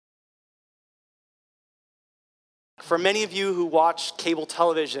For many of you who watch cable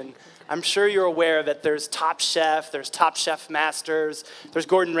television, I'm sure you're aware that there's Top Chef, there's Top Chef Masters, there's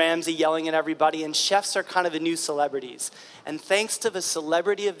Gordon Ramsay yelling at everybody, and chefs are kind of the new celebrities. And thanks to the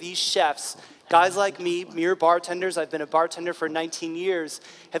celebrity of these chefs, guys like me, mere bartenders, I've been a bartender for 19 years,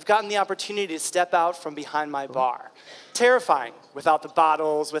 have gotten the opportunity to step out from behind my bar. Terrifying, without the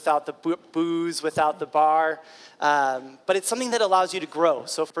bottles, without the booze, without the bar. But it's something that allows you to grow.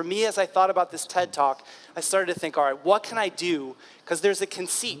 So for me, as I thought about this TED Talk, I started to think, all right, what can I do? Because there's a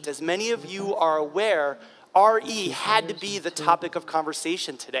conceit. As many of you are aware, RE had to be the topic of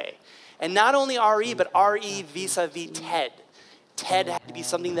conversation today. And not only RE, but RE vis-a-vis TED. TED had to be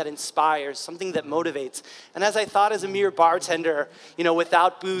something that inspires, something that motivates. And as I thought as a mere bartender,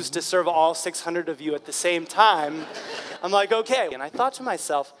 without booze to serve all 600 of you at the same time, I'm like, okay. And I thought to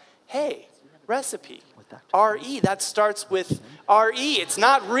myself, hey, recipe. RE, that starts with RE. It's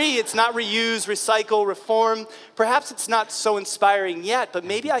not it's not reuse, recycle, reform. Perhaps it's not so inspiring yet, but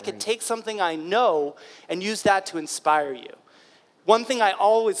maybe I could take something I know and use that to inspire you. One thing I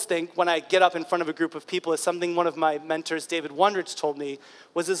always think when I get up in front of a group of people is something one of my mentors, David Wondrich, told me,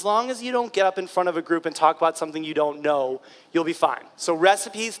 was as long as you don't get up in front of a group and talk about something you don't know, you'll be fine. So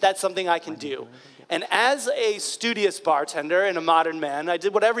recipes, that's something I can do. And as a studious bartender and a modern man, I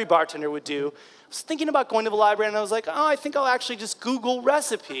did what every bartender would do. I was thinking about going to the library, and I was like, oh, I think I'll actually just Google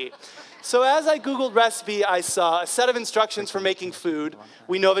recipe. So as I Googled recipe, I saw a set of instructions for making food.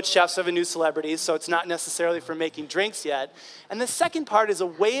 We know that chefs are the new celebrities, so it's not necessarily for making drinks yet. And the second part is a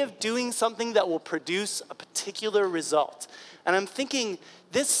way of doing something that will produce a particular result. And I'm thinking,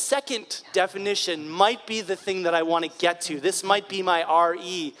 this second definition might be the thing that I want to get to. This might be my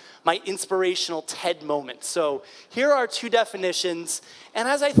RE, my inspirational TED moment. So here are two definitions. And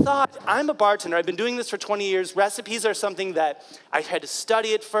as I thought, I'm a bartender. I've been doing this for 20 years. Recipes are something that I had to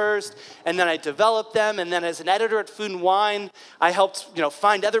study at first, and then I developed them. And then as an editor at Food and Wine, I helped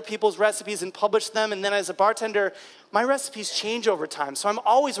find other people's recipes and publish them. And then as a bartender, my recipes change over time. So I'm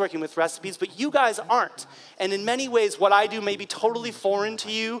always working with recipes, but you guys aren't. And in many ways, what I do may be totally foreign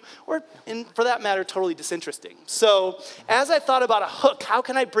to you, or for that matter, totally disinteresting. So as I thought about a hook, how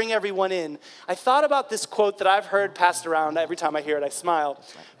can I bring everyone in? I thought about this quote that I've heard passed around. Every time I hear it, I smile.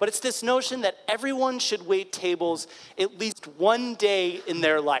 But it's this notion that everyone should wait tables at least one day in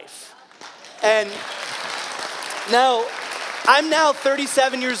their life. And now, I'm now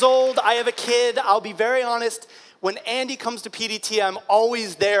 37 years old. I have a kid. I'll be very honest. When Andy comes to PDT, I'm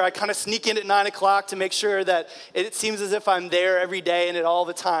always there. I kind of sneak in at 9 o'clock to make sure that it seems as if I'm there every day and at all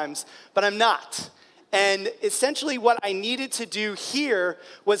the times, but I'm not. And essentially what I needed to do here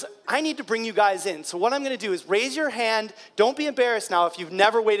was I need to bring you guys in. So what I'm going to do is raise your hand. Don't be embarrassed now if you've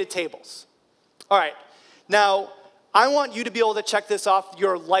never waited tables. All right. Now, I want you to be able to check this off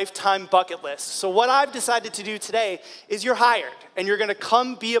your lifetime bucket list. So what I've decided to do today is you're hired, and you're going to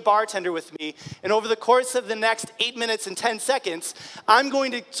come be a bartender with me. And over the course of the next 8 minutes and 10 seconds, I'm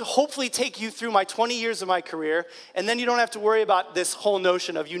going to hopefully take you through my 20 years of my career, and then you don't have to worry about this whole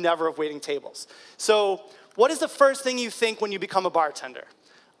notion of you never have waiting tables. So what is the first thing you think when you become a bartender?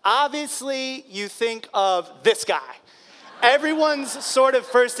 Obviously, you think of this guy. Everyone's sort of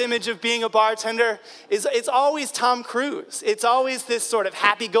first image of being a bartender is it's always Tom Cruise. It's always this sort of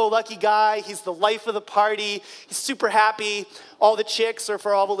happy-go-lucky guy. He's the life of the party. He's super happy. All the chicks are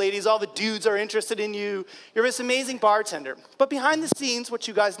for all the ladies. All the dudes are interested in you. You're this amazing bartender. But behind the scenes, what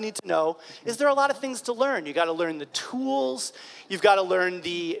you guys need to know is there are a lot of things to learn. You got to learn the tools. You've got to learn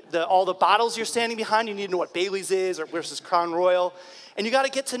all the bottles you're standing behind. You need to know what Bailey's is or versus Crown Royal. And you got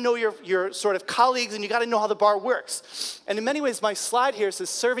to get to know your sort of colleagues, and you got to know how the bar works. And in many ways, my slide here says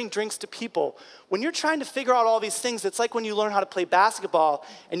serving drinks to people. When you're trying to figure out all these things, it's like when you learn how to play basketball,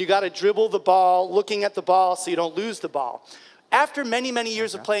 and you got to dribble the ball, looking at the ball so you don't lose the ball. After many, many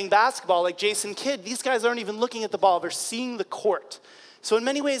years of playing basketball, like Jason Kidd, these guys aren't even looking at the ball. They're seeing the court. So in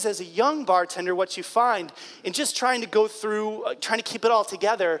many ways, as a young bartender, what you find in just trying to go through, trying to keep it all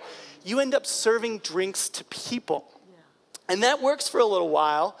together, you end up serving drinks to people. And that works for a little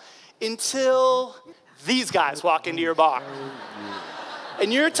while until these guys walk into your bar.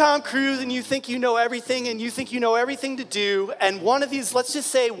 And you're Tom Cruise, and you think you know everything, and you think you know everything to do. And one of these, let's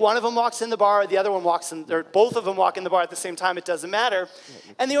just say one of them walks in the bar, the other one walks in, or both of them walk in the bar at the same time, it doesn't matter.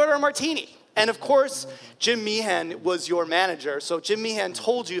 And they order a martini. And of course, Jim Meehan was your manager. So Jim Meehan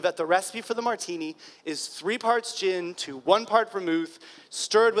told you that the recipe for the martini is 3 parts gin to 1 part vermouth,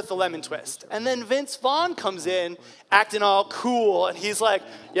 stirred with a lemon twist. And then Vince Vaughn comes in, acting all cool, and he's like,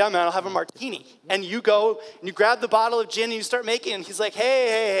 yeah, man, I'll have a martini. And you go, and you grab the bottle of gin, and you start making it, and he's like,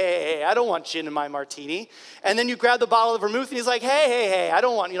 hey, I don't want gin in my martini. And then you grab the bottle of vermouth, and he's like, hey, I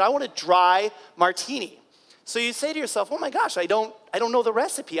don't want, I want a dry martini. So you say to yourself, oh my gosh, I don't know the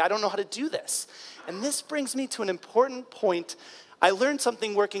recipe. I don't know how to do this. And this brings me to an important point. I learned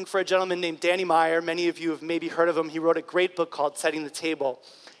something working for a gentleman named Danny Meyer. Many of you have maybe heard of him. He wrote a great book called Setting the Table.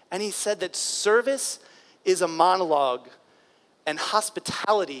 And he said that service is a monologue and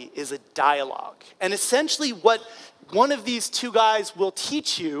hospitality is a dialogue. And essentially what one of these two guys will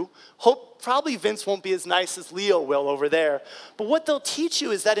teach you, probably Vince won't be as nice as Leo will over there, but what they'll teach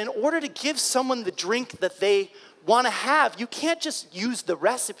you is that in order to give someone the drink that they want to have, you can't just use the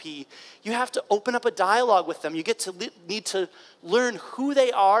recipe. You have to open up a dialogue with them. You need to learn who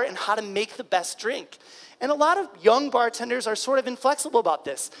they are and how to make the best drink. And a lot of young bartenders are sort of inflexible about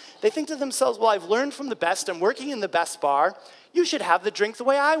this. They think to themselves, well, I've learned from the best. I'm working in the best bar. You should have the drink the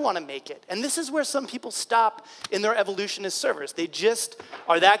way I want to make it. And this is where some people stop in their evolution as servers. They just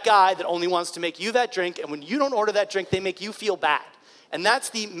are that guy that only wants to make you that drink, and when you don't order that drink, they make you feel bad. And that's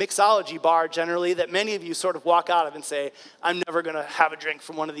the mixology bar, generally, that many of you sort of walk out of and say, I'm never going to have a drink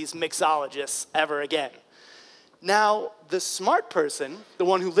from one of these mixologists ever again. Now, the smart person, the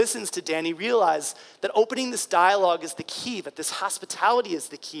one who listens to Danny, realizes that opening this dialogue is the key, that this hospitality is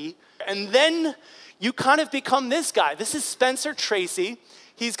the key. And then you kind of become this guy. This is Spencer Tracy.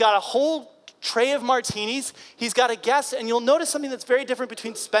 He's got a whole tray of martinis. He's got a guest, and you'll notice something that's very different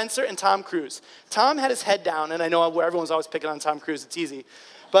between Spencer and Tom Cruise. Tom had his head down, and I know everyone's always picking on Tom Cruise. It's easy.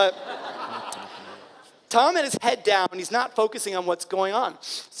 But Tom had his head down, and he's not focusing on what's going on.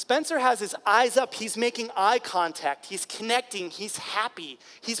 Spencer has his eyes up. He's making eye contact. He's connecting. He's happy.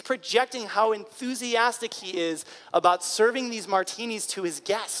 He's projecting how enthusiastic he is about serving these martinis to his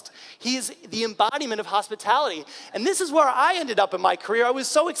guest. He is the embodiment of hospitality. And this is where I ended up in my career. I was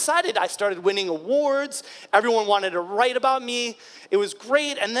so excited. I started winning awards. Everyone wanted to write about me. It was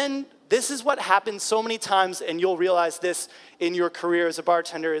great. And then this is what happens so many times, and you'll realize this in your career as a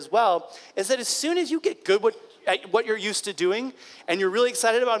bartender as well, is that as soon as you get good at what you're used to doing, and you're really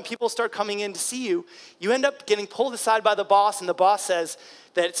excited about it, and people start coming in to see you, you end up getting pulled aside by the boss, and the boss says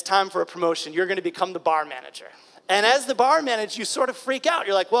that it's time for a promotion. You're going to become the bar manager. And as the bar manager, you sort of freak out.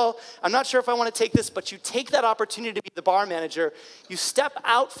 You're like, well, I'm not sure if I want to take this, but you take that opportunity to be the bar manager. You step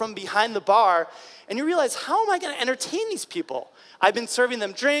out from behind the bar, and you realize, how am I going to entertain these people? I've been serving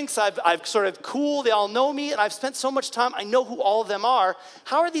them drinks. I've sort of cool. They all know me, and I've spent so much time. I know who all of them are.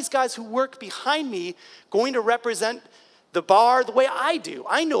 How are these guys who work behind me going to represent the bar the way I do?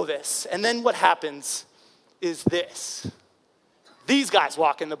 I know this. And then what happens is this. These guys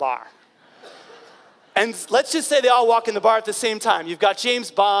walk in the bar. And let's just say they all walk in the bar at the same time. You've got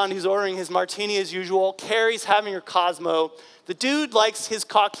James Bond, who's ordering his martini as usual. Carrie's having her Cosmo. The dude likes his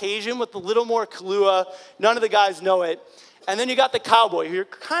Caucasian with a little more Kahlua. None of the guys know it. And then you got the cowboy, who you're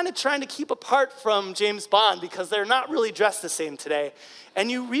kind of trying to keep apart from James Bond because they're not really dressed the same today.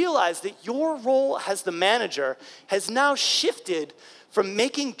 And you realize that your role as the manager has now shifted from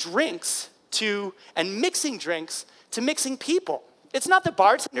making drinks and mixing drinks to mixing people. It's not the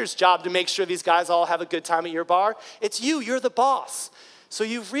bartender's job to make sure these guys all have a good time at your bar. It's you. You're the boss. So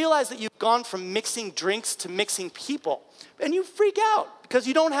you've realized that you've gone from mixing drinks to mixing people. And you freak out because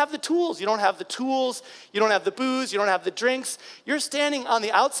you don't have the tools. You don't have the tools. You don't have the booze. You don't have the drinks. You're standing on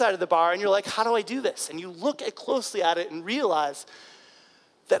the outside of the bar, and you're like, how do I do this? And you look closely at it and realize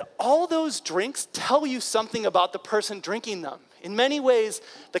that all those drinks tell you something about the person drinking them. In many ways,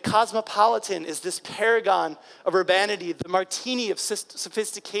 the Cosmopolitan is this paragon of urbanity, the martini of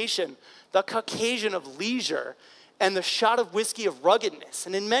sophistication, the Caucasian of leisure, and the shot of whiskey of ruggedness.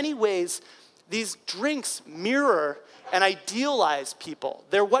 And in many ways, these drinks mirror and idealize people.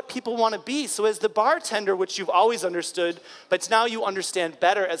 They're what people want to be. So as the bartender, which you've always understood, but now you understand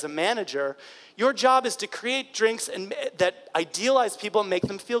better as a manager, your job is to create drinks that idealize people and make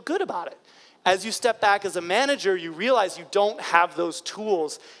them feel good about it. As you step back as a manager, you realize you don't have those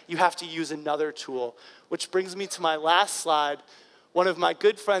tools. You have to use another tool, which brings me to my last slide. One of my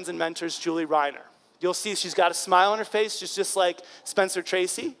good friends and mentors, Julie Reiner. You'll see she's got a smile on her face, just like Spencer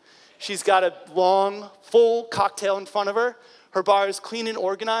Tracy. She's got a long, full cocktail in front of her. Her bar is clean and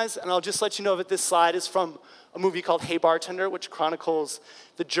organized, and I'll just let you know that this slide is from a movie called Hey Bartender, which chronicles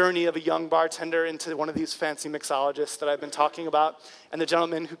the journey of a young bartender into one of these fancy mixologists that I've been talking about. And the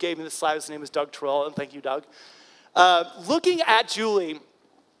gentleman who gave me this slide, his name is Doug Terrell, and thank you, Doug. Looking at Julie,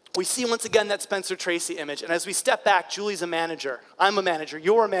 we see once again that Spencer Tracy image. And as we step back, Julie's a manager. I'm a manager.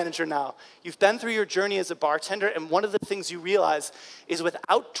 You're a manager now. You've been through your journey as a bartender, and one of the things you realize is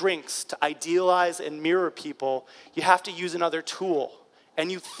without drinks to idealize and mirror people, you have to use another tool. And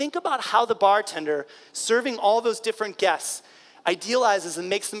you think about how the bartender, serving all those different guests, idealizes and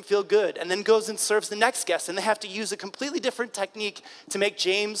makes them feel good, and then goes and serves the next guest, and they have to use a completely different technique to make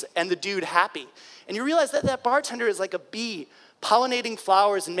James and the dude happy. And you realize that that bartender is like a bee, pollinating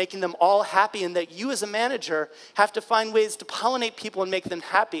flowers and making them all happy, and that you as a manager have to find ways to pollinate people and make them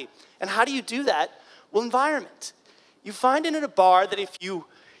happy. And how do you do that? Well, environment. You find it in a bar that if you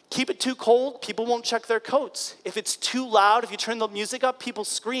keep it too cold, people won't check their coats. If it's too loud, if you turn the music up, people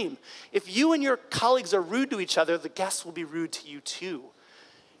scream. If you and your colleagues are rude to each other, the guests will be rude to you too.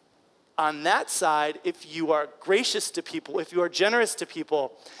 On that side, if you are gracious to people, if you are generous to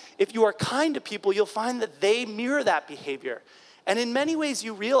people, if you are kind to people, you'll find that they mirror that behavior. And in many ways,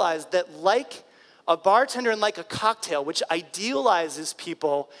 you realize that like a bartender and like a cocktail, which idealizes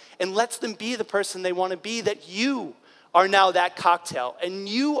people and lets them be the person they want to be, that you are now that cocktail, and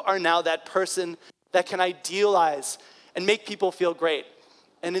you are now that person that can idealize and make people feel great.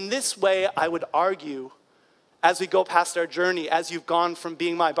 And in this way, I would argue, as we go past our journey, as you've gone from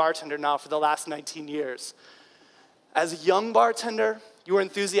being my bartender now for the last 19 years, as a young bartender, you were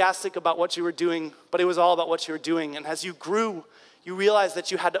enthusiastic about what you were doing, but it was all about what you were doing. And as you grew, you realized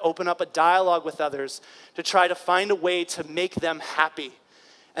that you had to open up a dialogue with others to try to find a way to make them happy.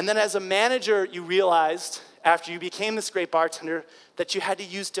 And then as a manager, you realized, after you became this great bartender, that you had to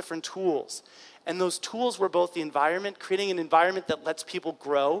use different tools. And those tools were both the environment, creating an environment that lets people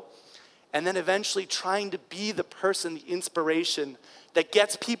grow, and then eventually trying to be the person, the inspiration, that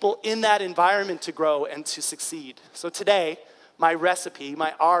gets people in that environment to grow and to succeed. So today, my recipe,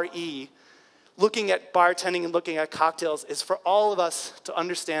 my RE, looking at bartending and looking at cocktails, is for all of us to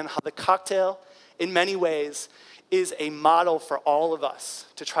understand how the cocktail, in many ways, is a model for all of us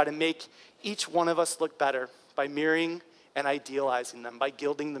to try to make each one of us look better by mirroring and idealizing them, by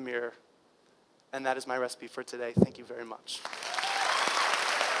gilding the mirror. And that is my recipe for today. Thank you very much.